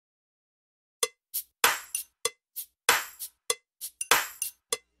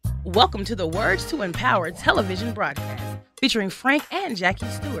Welcome to the Words to Empower television broadcast, featuring Frank and Jackie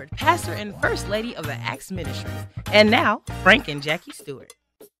Stewart, pastor and first lady of the Acts Ministries. And now, Frank and Jackie Stewart.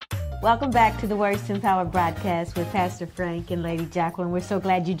 Welcome back to the Words to Empower broadcast with Pastor Frank and Lady Jacqueline. We're so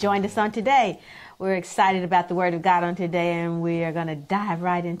glad you joined us on today. We're excited about the Word of God on today, and we are going to dive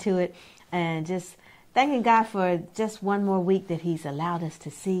right into it and just thanking God for just one more week that He's allowed us to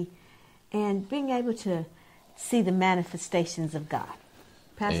see and being able to see the manifestations of God.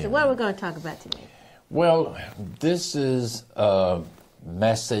 Pastor, what are we going to talk about today? Well, this is a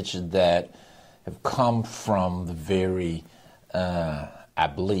message that have come from the very, I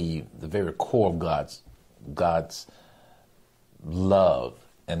believe, the very core of God's love,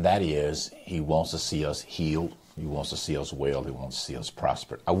 and that is He wants to see us healed. He wants to see us well. He wants to see us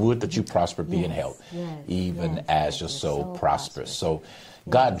prosper. I would that you prosper, be in health, even as your soul prospers. So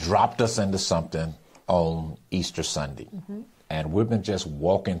God dropped us into something on Easter Sunday. And we've been just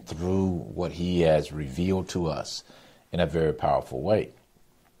walking through what He has revealed to us in a very powerful way.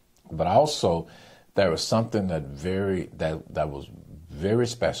 But also, there was something that was very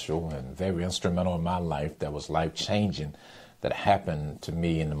special and very instrumental in my life, that was life-changing, that happened to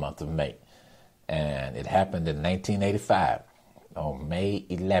me in the month of May. And it happened in 1985, on May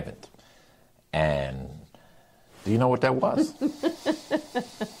 11th. And do you know what that was?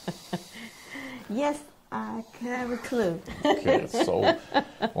 Yes, I have a clue. Okay, so I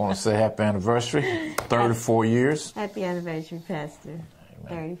want to say happy anniversary, 34 years. Happy anniversary, Pastor.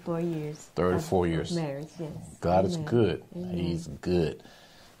 Amen. 34 years. 34 years. Marriage, yes. God is good. Amen. He's good.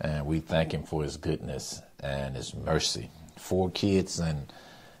 And we thank Him for His goodness and His mercy. 4 kids and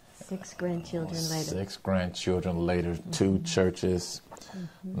 6 grandchildren later. 6 grandchildren later, 2 churches,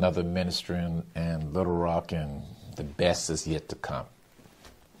 another ministry in Little Rock, and the best is yet to come.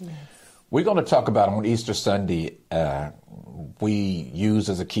 Yes. We're going to talk about on Easter Sunday, we use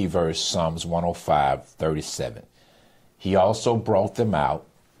as a key verse Psalms 105:37. He also brought them out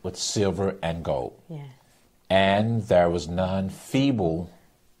with silver and gold, and there was none feeble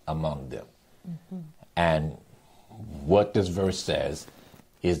among them. And what this verse says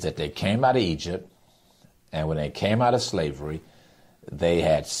is that they came out of Egypt, and when they came out of slavery, they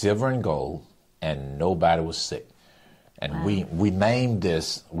had silver and gold, and nobody was sick. And we named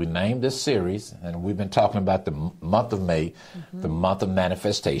this series, and we've been talking about the month of May, the month of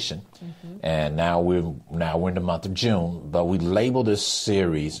manifestation, and now we're in the month of June. But we labeled this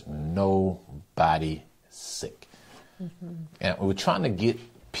series "Nobody Sick," and we're trying to get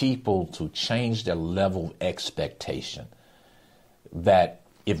people to change their level of expectation. That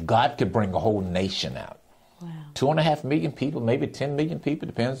if God could bring a whole nation out, 2.5 million people, maybe 10 million people,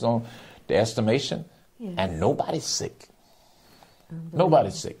 depends on the estimation, and nobody's sick.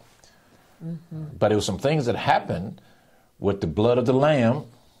 Nobody's sick. But there were some things that happened with the blood of the Lamb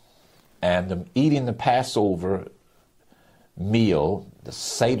and them eating the Passover meal, the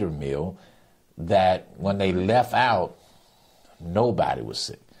Seder meal, that when they left out, nobody was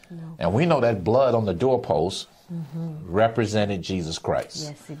sick. No. And we know that blood on the doorpost represented Jesus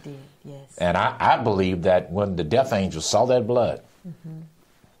Christ. Yes, it did. Yes. And I believe that when the death angel saw that blood,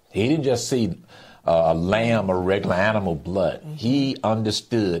 he didn't just see a lamb or regular animal blood. He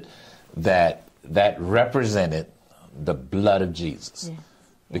understood that represented the blood of Jesus.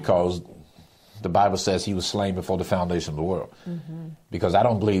 Because the Bible says He was slain before the foundation of the world. Because I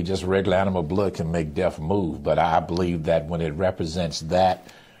don't believe just regular animal blood can make death move, but I believe that when it represents that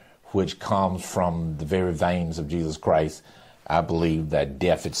which comes from the very veins of Jesus Christ, I believe that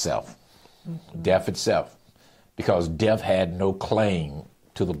death itself, because death had no claim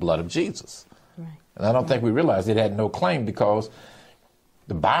to the blood of Jesus. And I don't think we realize it had no claim, because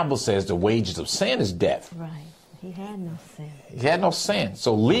the Bible says the wages of sin is death. Right. He had no sin. He had no sin.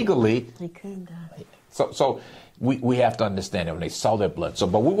 So legally, He couldn't die. So we have to understand that when they saw that blood.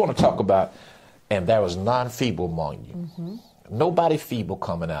 But we want to talk about, and there was none feeble among you. Nobody feeble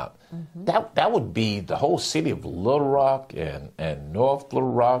coming out. That would be the whole city of Little Rock and North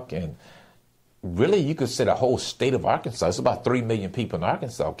Little Rock, and really, you could say the whole state of Arkansas. It's about 3 million people in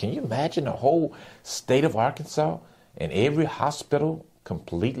Arkansas. Can you imagine the whole state of Arkansas and every hospital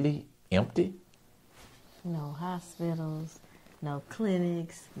completely empty? No hospitals, no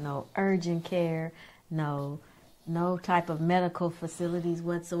clinics, no urgent care, no type of medical facilities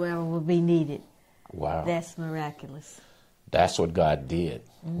whatsoever will be needed. Wow. That's miraculous. That's what God did.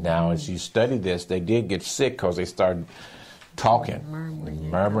 Now, as you study this, they did get sick because they started talking,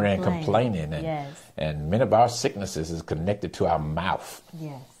 murmuring and complaining. And many of our sicknesses is connected to our mouth.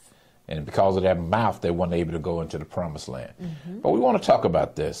 Yes. And because of that mouth, they weren't able to go into the promised land. But we want to talk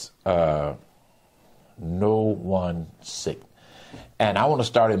about this. No one sick. And I want to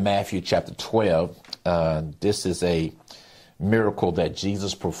start in Matthew chapter 12. This is a miracle that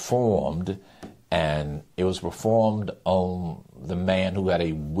Jesus performed, and it was performed on the man who had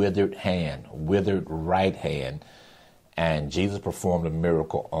a withered hand, withered right hand, and Jesus performed a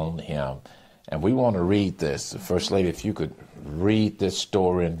miracle on him. And we want to read this. First Lady, if you could read this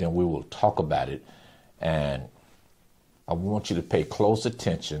story, and then we will talk about it. And I want you to pay close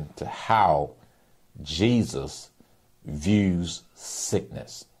attention to how Jesus views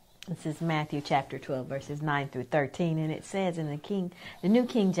sickness. This is Matthew chapter 12, verses 9 through 13, and it says in the New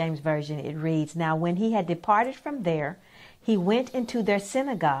King James Version, it reads, "Now when he had departed from there, he went into their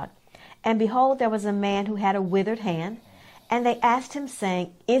synagogue, and behold, there was a man who had a withered hand, and they asked him,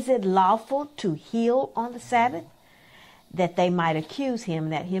 saying, Is it lawful to heal on the Sabbath? That they might accuse him,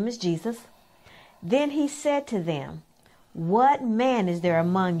 that him is Jesus. Then he said to them, What man is there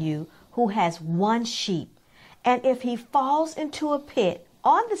among you who has one sheep, and if he falls into a pit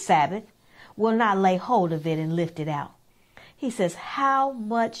on the Sabbath, will not lay hold of it and lift it out? He says, how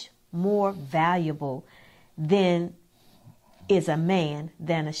much more valuable then is a man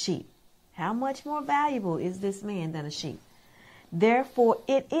than a sheep? How much more valuable is this man than a sheep? Therefore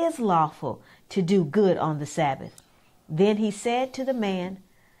it is lawful to do good on the Sabbath. Then he said to the man,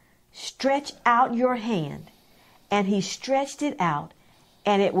 Stretch out your hand. And he stretched it out,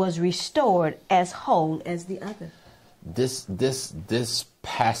 and it was restored as whole as the other." This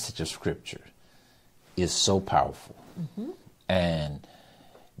passage of scripture is so powerful. And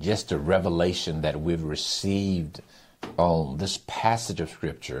just the revelation that we've received on this passage of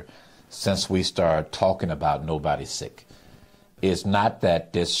scripture since we started talking about Nobody Sick. It's not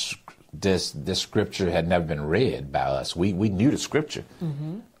that this scripture had never been read by us. We knew the scripture,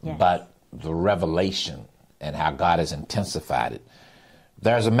 yes. But the revelation and how God has intensified it.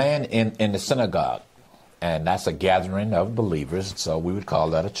 There's a man in the synagogue, and that's a gathering of believers, so we would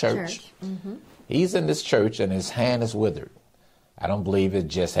call that a church. He's in this church, and his hand is withered. I don't believe it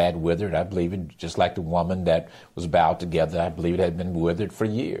just had withered. I believe it, just like the woman that was bowed together, I believe it had been withered for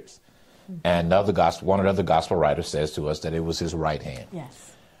years. And one of the other gospel writers says to us that it was his right hand.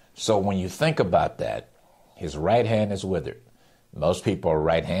 Yes. So when you think about that, his right hand is withered. Most people are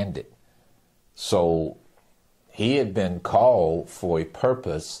right-handed. So he had been called for a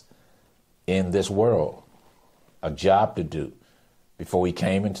purpose in this world, a job to do before he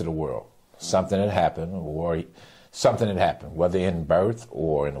came into the world. Something had happened, whether in birth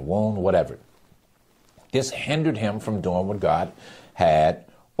or in the womb, whatever. This hindered him from doing what God had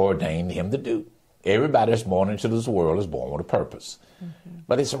ordained him to do. Everybody that's born into this world is born with a purpose.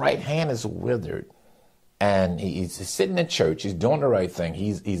 But his right hand is withered. And he's sitting in church. He's doing the right thing.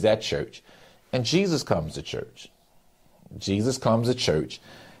 He's at church. And Jesus comes to church. Jesus comes to church.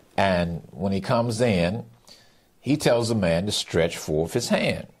 And when he comes in, he tells the man to stretch forth his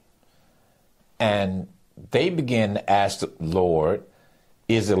hand. And they begin to ask the Lord,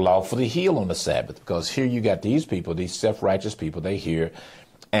 is it lawful to heal on the Sabbath? Because here you got these people, these self-righteous people, they hear,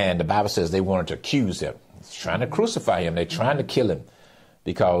 and the Bible says they wanted to accuse him. They're trying to crucify him. They're trying to kill him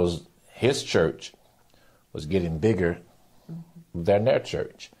because his church was getting bigger than their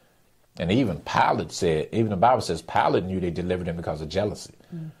church. And even the Bible says Pilate knew they delivered him because of jealousy.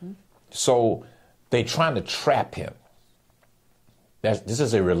 So they're trying to trap him. This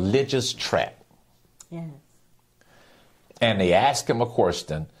is a religious trap. Yes. And they ask him a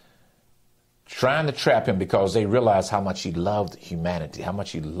question, trying to trap him because they realized how much he loved humanity, how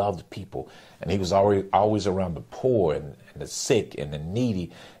much he loved people. And he was always around the poor and the sick and the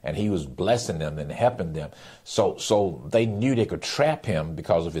needy, and he was blessing them and helping them. So they knew they could trap him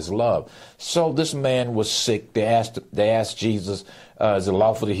because of his love. So this man was sick. They asked Jesus, is it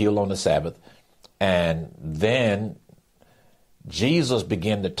lawful to heal on the Sabbath? And then Jesus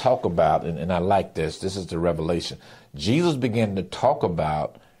began to talk about, and I like this is the revelation. Jesus began to talk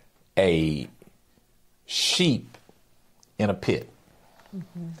about a sheep in a pit.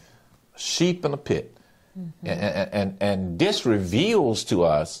 Sheep in a pit. And this reveals to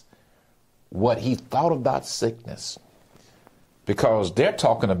us what he thought about sickness. Because they're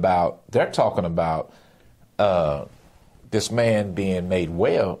talking about this man being made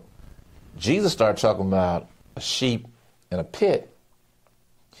well. Jesus started talking about a sheep in a pit.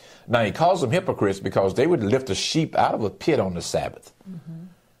 Now he calls them hypocrites because they would lift a sheep out of a pit on the Sabbath.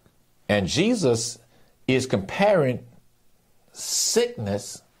 And Jesus is comparing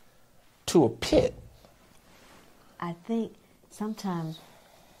sickness to a pit. I think sometimes,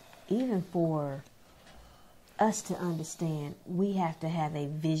 even for us to understand, we have to have a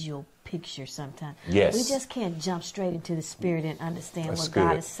visual picture sometimes. Yes. We just can't jump straight into the Spirit and understand That's what good.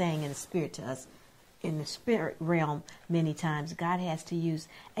 God is saying in the Spirit to us. in the spirit realm, many times God has to use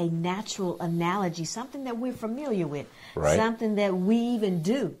a natural analogy, something that we're familiar with, Right. something that we even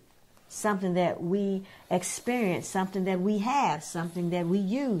do, something that we experience, something that we have, something that we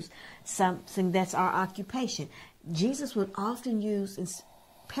use, something that's our occupation. Jesus would often use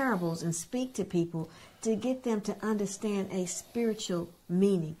parables and speak to people to get them to understand a spiritual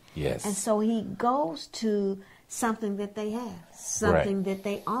meaning. Yes. And so he goes to something that they have, something that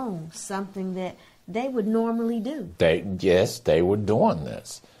they own, something that they would normally do. They were doing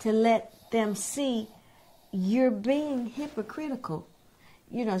this. To let them see you're being hypocritical.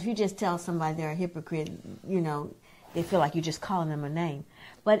 You know, if you just tell somebody they're a hypocrite, you know, they feel like you're just calling them a name.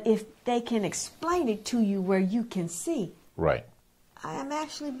 But if they can explain it to you where you can see, Right. I am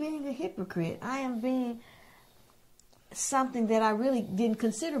actually being a hypocrite. I am being something that I really didn't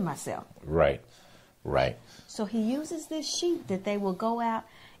consider myself. Right. Right. So he uses this sheep that they will go out,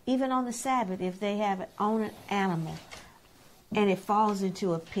 even on the Sabbath, if they have own an animal, and it falls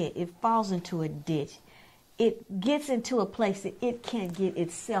into a pit, it falls into a ditch, it gets into a place that it can't get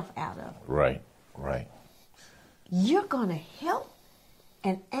itself out of. Right. Right. You're going to help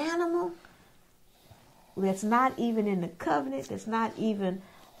an animal that's not even in the covenant, that's not even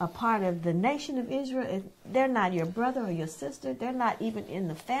a part of the nation of Israel. They're not your brother or your sister. They're not even in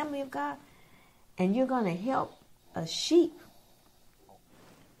the family of God. And you're going to help a sheep,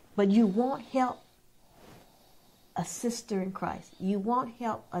 but you won't help a sister in Christ. You won't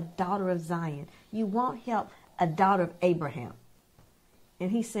help a daughter of Zion. You won't help a daughter of Abraham.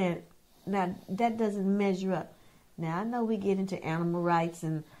 And he said, now that doesn't measure up. Now I know we get into animal rights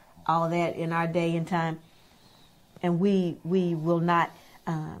and all that in our day and time, and we will not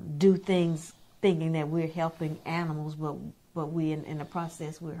do things thinking that we're helping animals, but we in the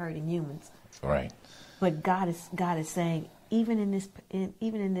process we're hurting humans. Right. But God is saying, even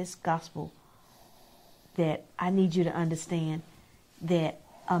in this gospel, that I need you to understand that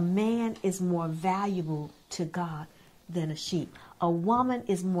a man is more valuable to God than a sheep. A woman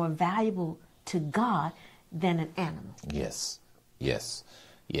is more valuable to God than an animal. Yes. Yes.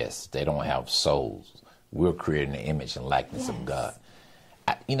 Yes. They don't have souls. We're creating the image and likeness of God.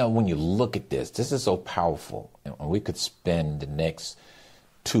 When you look at this is so powerful. And we could spend the next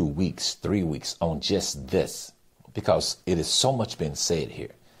 2 weeks, 3 weeks on just this, because it is so much been said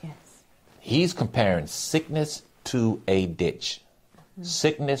here. Yes. He's comparing sickness to a ditch,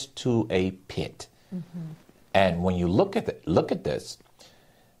 sickness to a pit. And when you look at this,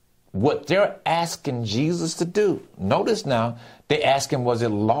 what they're asking Jesus to do, notice now, they ask him, was it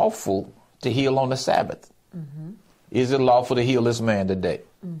lawful to heal on the Sabbath? Is it lawful to heal this man today?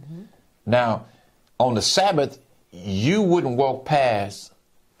 Now, on the Sabbath, you wouldn't walk past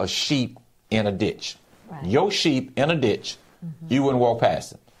a sheep in a ditch. Right. Your sheep in a ditch, you wouldn't walk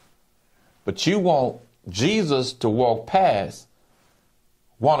past it. But you want Jesus to walk past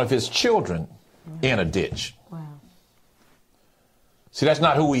one of his children in a ditch. Wow. See, that's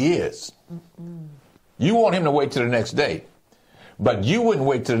not who he is. You want him to wait till the next day. But you wouldn't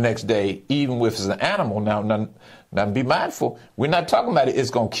wait till the next day, even if it's an animal. Now be mindful. We're not talking about it's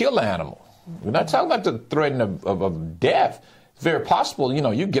going to kill the animal. We're not talking about the threat of death. It's very possible,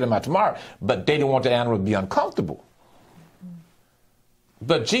 you get him out tomorrow. But they didn't want the animal to be uncomfortable.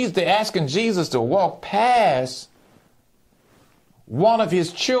 But they're asking Jesus to walk past one of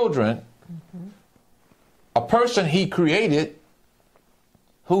his children, a person he created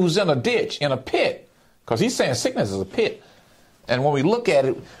who's in a ditch, in a pit. Because he's saying sickness is a pit. And when we look at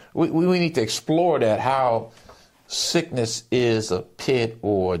it, we need to explore that, how sickness is a pit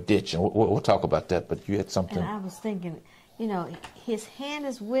or a ditch. And we'll talk about that, but you had something. And I was thinking, his hand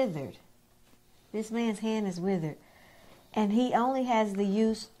is withered. This man's hand is withered. And he only has the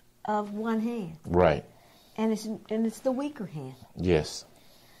use of one hand. Right. And it's the weaker hand. Yes.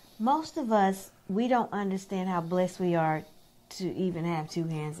 Most of us, we don't understand how blessed we are to even have two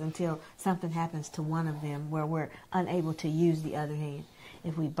hands until something happens to one of them where we're unable to use the other hand.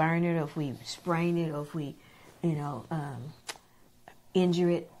 If we burn it, or if we sprain it, or if we, injure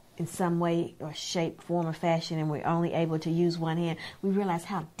it in some way or shape, form, or fashion, and we're only able to use one hand, we realize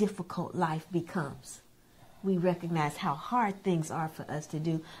how difficult life becomes. We recognize how hard things are for us to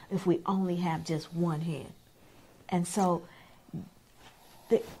do if we only have just one hand. And so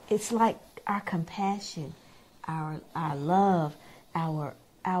it's like our compassion, our love,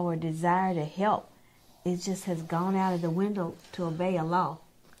 our desire to help, it just has gone out of the window to obey a law,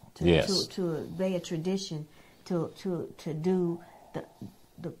 to obey a tradition, to do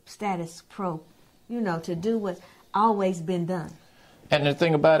the status quo, to do what's always been done. And the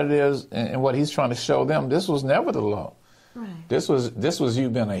thing about it is, and what he's trying to show them, this was never the law. Right. This was you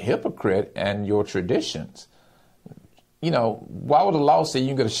being a hypocrite and your traditions. Why would the law say you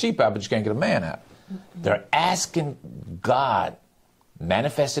can get a sheep out, but you can't get a man out? Mm-hmm. They're asking God,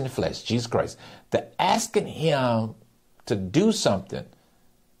 manifest in the flesh, Jesus Christ. They're asking him to do something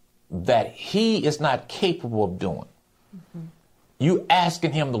that he is not capable of doing. Mm-hmm. You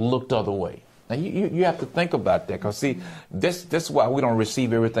asking him to look the other way. Now, you have to think about that, because, see, this is why we don't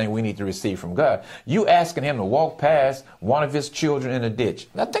receive everything we need to receive from God. You asking him to walk past one of his children in a ditch.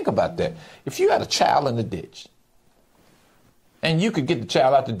 Now, think about that. If you had a child in the ditch, and you could get the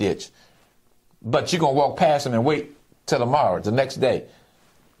child out the ditch, but you're going to walk past him and wait till tomorrow, the next day.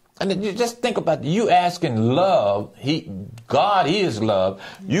 And then you just think about you asking love. God is love.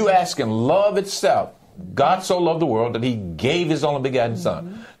 You asking love itself. God so loved the world that he gave his only begotten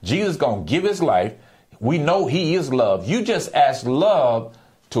son. Jesus going to give his life. We know he is love. You just ask love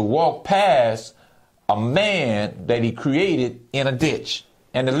to walk past a man that he created in a ditch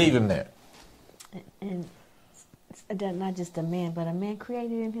and to leave him there. And not just a man, but a man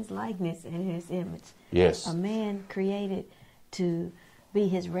created in his likeness and his image. Yes. A man created to be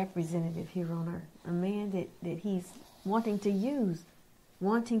his representative here on earth. A man that he's wanting to use,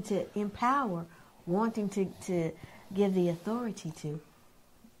 wanting to empower, wanting to give the authority to.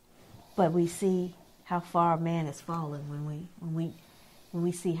 But we see how far man has fallen when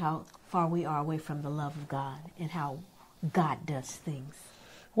we see how far we are away from the love of God and how God does things.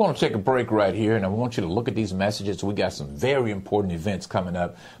 We want to take a break right here, and I want you to look at these messages. We got some very important events coming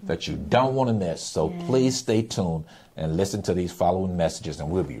up that you don't want to miss. So please stay tuned and listen to these following messages, and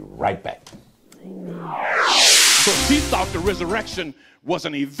we'll be right back. Amen. So she thought the resurrection was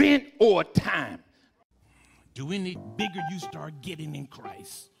an event or a time. Do any bigger you start getting in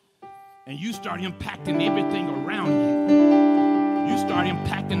Christ, and you start impacting everything around you. You start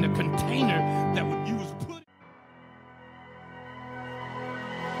impacting the container that you was put.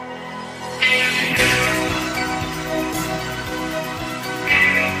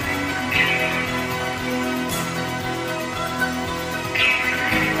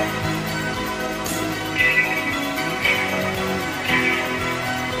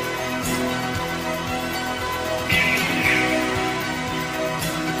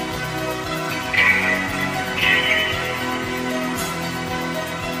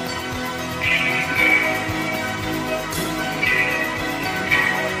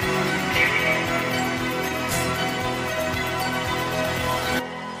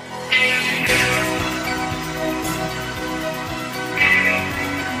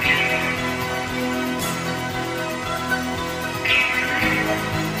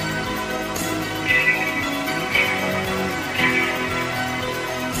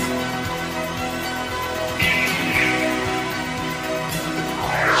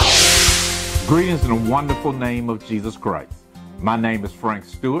 Greetings in the wonderful name of Jesus Christ. My name is Frank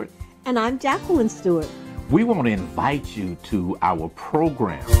Stewart. And I'm Jacqueline Stewart. We want to invite you to our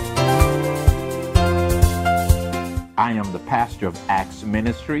program. I am the pastor of Acts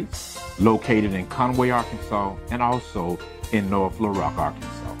Ministries, located in Conway, Arkansas, and also in North Little Rock,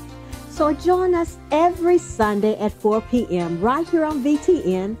 Arkansas. So join us every Sunday at 4 p.m. right here on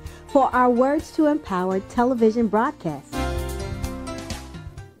VTN for our Words to Empower television broadcast.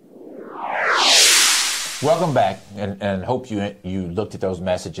 Welcome back, and hope you looked at those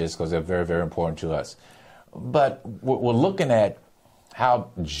messages, because they're very, very important to us. But we're looking at how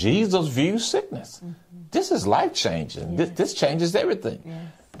Jesus views sickness. Mm-hmm. This is life-changing. Yes. This changes everything. Yes.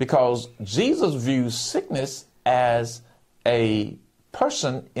 Because Jesus views sickness as a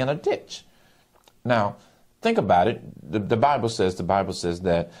person in a ditch. Now, think about it. The Bible says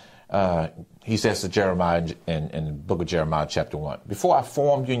that he says to Jeremiah in the book of Jeremiah chapter 1, before I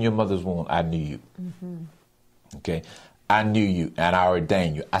formed you in your mother's womb, I knew you. Mm-hmm. Okay, I knew you and I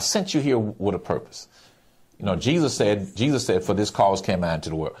ordained you. I sent you here with a purpose. You know, Jesus said, for this cause came I into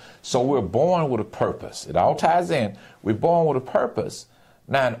the world. So we're born with a purpose. It all ties in. We're born with a purpose.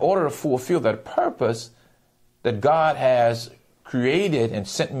 Now, in order to fulfill that purpose that God has created and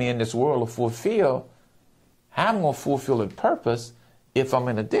sent me in this world to fulfill, how am I going to fulfill that purpose if I'm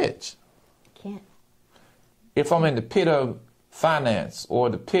in a ditch? Can't. If I'm in the pit of finance or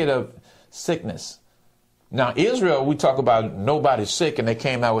the pit of sickness. Now, Israel, we talk about nobody's sick and they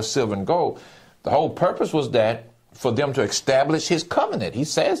came out with silver and gold. The whole purpose was that for them to establish his covenant. He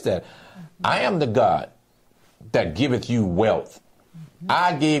says that I am the God that giveth you wealth.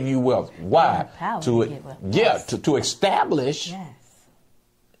 I gave you wealth. Why? To establish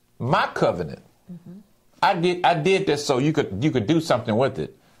my covenant. Mm-hmm. I did this so you could do something with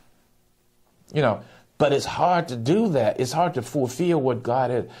it. You know, but it's hard to do that. It's hard to fulfill what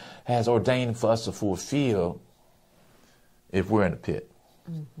God has ordained for us to fulfill if we're in a pit.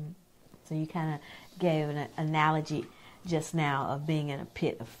 Mm-hmm. So you kind of gave an analogy just now of being in a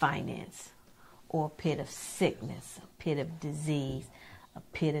pit of finance, or a pit of sickness, a pit of disease, a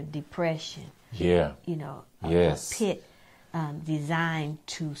pit of depression. Yeah. You know, Yes. a pit designed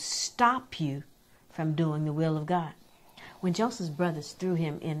to stop you from doing the will of God. When Joseph's brothers threw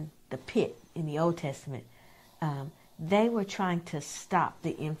him in the pit in the Old Testament, they were trying to stop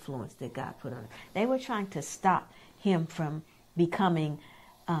the influence that God put on him. They were trying to stop him from becoming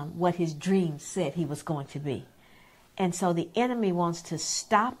what his dreams said he was going to be. And so the enemy wants to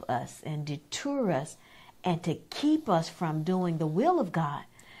stop us and deter us and to keep us from doing the will of God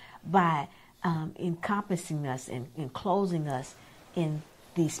by encompassing us and enclosing us in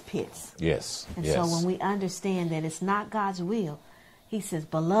these pits. Yes. And yes. so when we understand that it's not God's will, he says,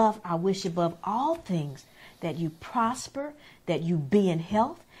 beloved, I wish above all things that you prosper, that you be in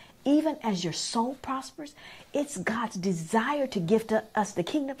health, even as your soul prospers. It's God's desire to gift us the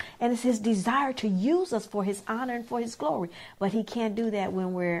kingdom, and it's his desire to use us for his honor and for his glory. But he can't do that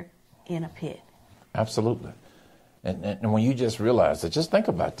when we're in a pit. Absolutely. And when you just realize that, just think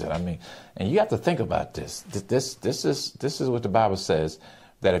about that. I mean, and you have to think about this. This is what the Bible says,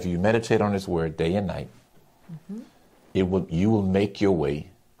 that if you meditate on this word day and night, mm-hmm. You will make your way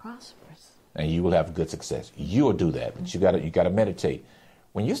prosperous, and you will have good success. You will do that, but you got to meditate.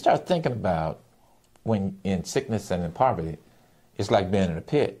 When you start thinking about when in sickness and in poverty, it's like being in a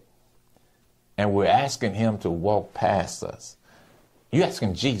pit, and we're asking him to walk past us. You're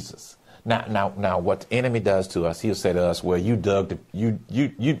asking Jesus. Now, what the enemy does to us, he'll say to us, "Well, you made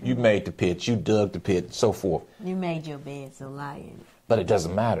the pit, you dug the pit, so forth. You made your bed, so lie in it." But it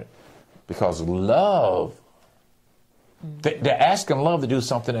doesn't matter, because love. Mm-hmm. They're asking love to do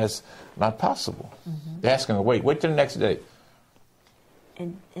something that's not possible. Mm-hmm. They're asking to wait till the next day.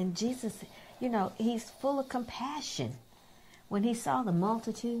 And Jesus, you know, he's full of compassion. When he saw the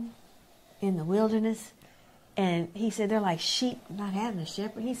multitude in the wilderness, and he said they're like sheep not having a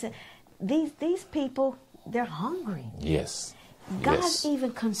shepherd. He said, these people, they're hungry. Yes. God's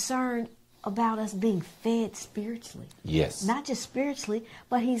even concerned about us being fed spiritually. Yes. Not just spiritually,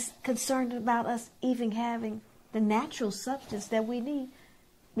 but he's concerned about us even having the natural substance that we need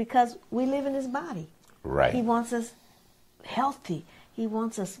because we live in this body. Right. He wants us healthy. He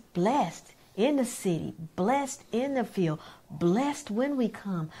wants us blessed in the city, blessed in the field, blessed when we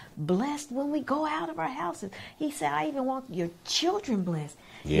come, blessed when we go out of our houses. He said, I even want your children blessed.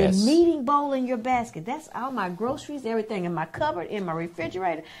 Yes. Your kneading bowl in your basket. That's all my groceries, everything in my cupboard, in my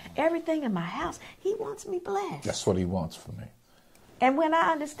refrigerator, everything in my house. He wants me blessed. That's what he wants for me. And when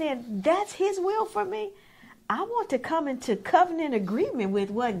I understand that's his will for me, I want to come into covenant agreement with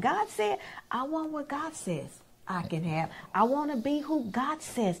what God said. I want what God says I can have. I want to be who God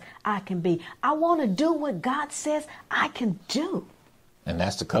says I can be. I want to do what God says I can do. And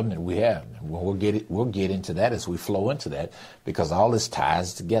that's the covenant we have. We'll get into that as we flow into that, because all this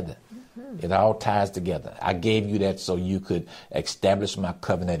ties together. Mm-hmm. It all ties together. I gave you that so you could establish my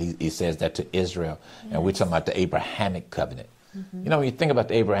covenant. He says that to Israel. Yes. And we're talking about the Abrahamic covenant. Mm-hmm. You know, when you think about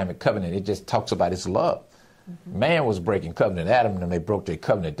the Abrahamic covenant, it just talks about his love. Mm-hmm. Man was breaking covenant. Adam and them, they broke their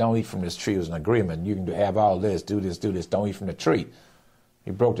covenant. Don't eat from this tree. It was an agreement. You can have all this, do this, do this. Don't eat from the tree.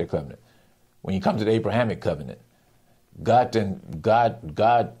 He broke their covenant. When you come to the Abrahamic covenant, God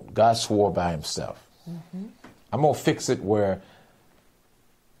swore by himself. Mm-hmm. I'm going to fix it where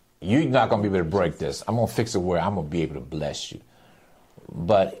you're not going to be able to break this. I'm going to fix it where I'm going to be able to bless you.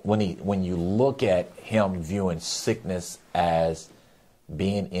 But when you look at him viewing sickness as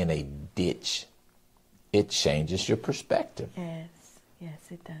being in a ditch, it changes your perspective. Yes,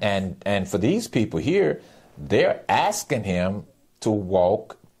 it does. And for these people here, they're asking him to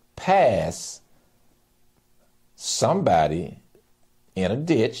walk past somebody in a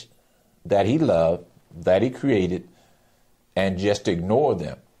ditch that he loved, that he created, and just ignore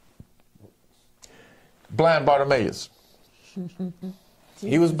them. Blind Bartimaeus.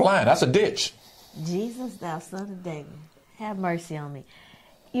 He was blind. That's a ditch. Jesus, thou son of David, have mercy on me.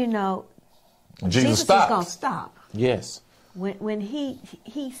 You know, Jesus is going to stopped. stop. Yes. When he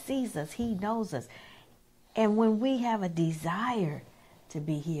sees us, he knows us. And when we have a desire to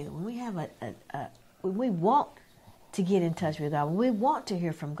be healed, when we have when we want to get in touch with God, when we want to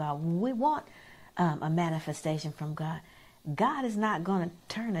hear from God, when we want a manifestation from God, God is not going to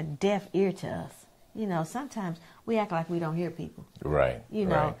turn a deaf ear to us. You know, sometimes we act like we don't hear people. Right. You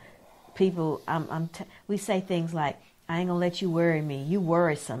know, right. People, we say things like, I ain't gonna let you worry me. You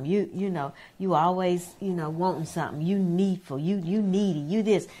worrisome. You know, you always, wanting something. You needful. You needy. You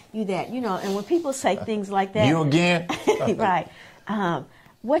this, you that. You know, and when people say things like that, you again, right?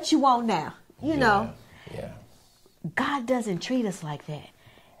 What you want now? You know. Yeah. God doesn't treat us like that.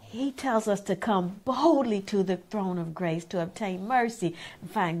 He tells us to come boldly to the throne of grace to obtain mercy and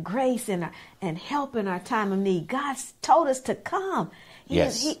find grace and help in our time of need. God told us to come.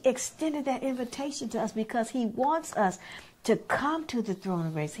 He extended that invitation to us because he wants us to come to the throne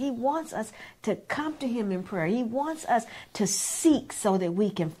of grace. He wants us to come to him in prayer. He wants us to seek so that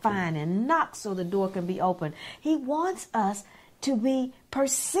we can find, and knock so the door can be opened. He wants us to be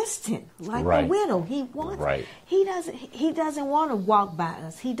persistent, like the widow. He wants. He doesn't want to walk by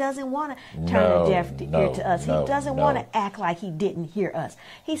us. He doesn't want to turn a deaf ear to us. He doesn't want to act like he didn't hear us.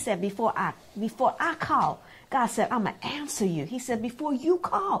 He said, before I call, God said, I'm going to answer you. He said, before you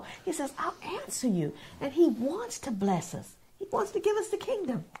call, he says, I'll answer you. And he wants to bless us. He wants to give us the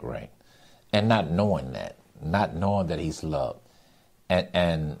kingdom. Right. And not knowing that he's loved.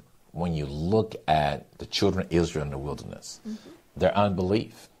 And when you look at the children of Israel in the wilderness, their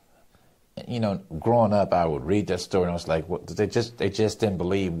unbelief. You know, growing up, I would read that story and I was like, well, they just didn't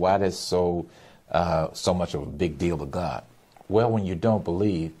believe. Why is so much of a big deal to God? Well, when you don't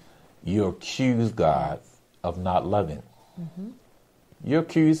believe, you accuse God of not loving. You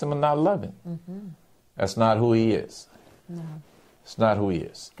accuse him of not loving. That's not who he is. No. It's not who he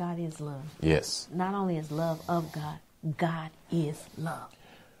is. God is love. Yes. Not only is love of God, God is love.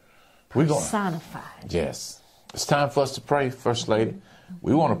 We're personified. Yes. It's time for us to pray, First Lady.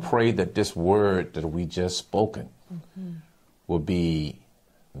 We want to pray that this word that we just spoken will be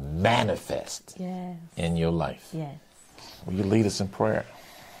manifest in your life. Yes. Will you lead us in prayer?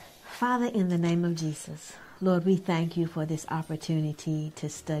 Father, in the name of Jesus, Lord, we thank you for this opportunity to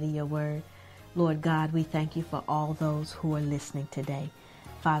study your word. Lord God, we thank you for all those who are listening today.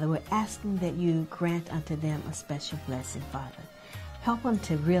 Father, we're asking that you grant unto them a special blessing, Father. Help them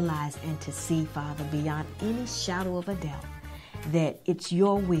to realize and to see, Father, beyond any shadow of a doubt, that it's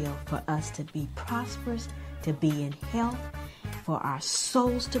your will for us to be prosperous, to be in health, for our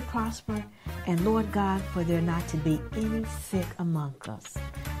souls to prosper, and Lord God, for there not to be any sick among us.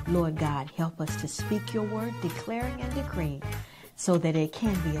 Lord God, help us to speak your word, declaring and decreeing, so that it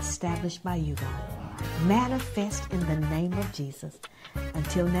can be established by you, God. Manifest in the name of Jesus.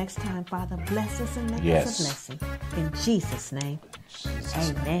 Until next time, Father, bless us and make us a blessing. In Jesus' name,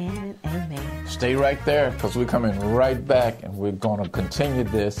 amen and amen. Stay right there, because we're coming right back, and we're going to continue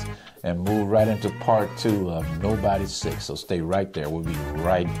this and move right into part 2 of Nobody's Sick. So stay right there. We'll be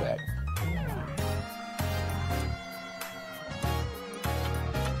right back.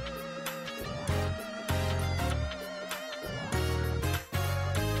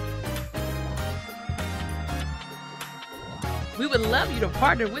 We would love you to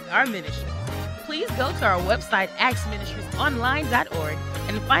partner with our ministry. Please go to our website, actsministriesonline.org,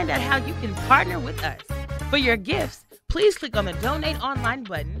 and find out how you can partner with us. For your gifts, please click on the Donate Online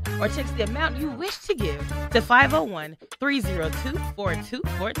button or text the amount you wish to give to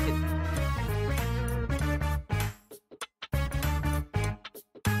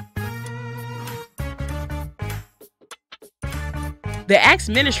The Acts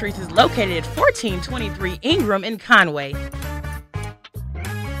Ministries is located at 1423 Ingram in Conway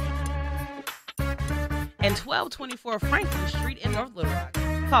and 1224 Franklin Street in North Little Rock.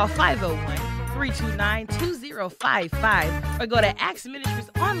 Call 501-329-2055 or go to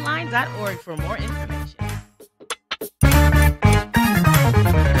actsministriesonline.org for more information.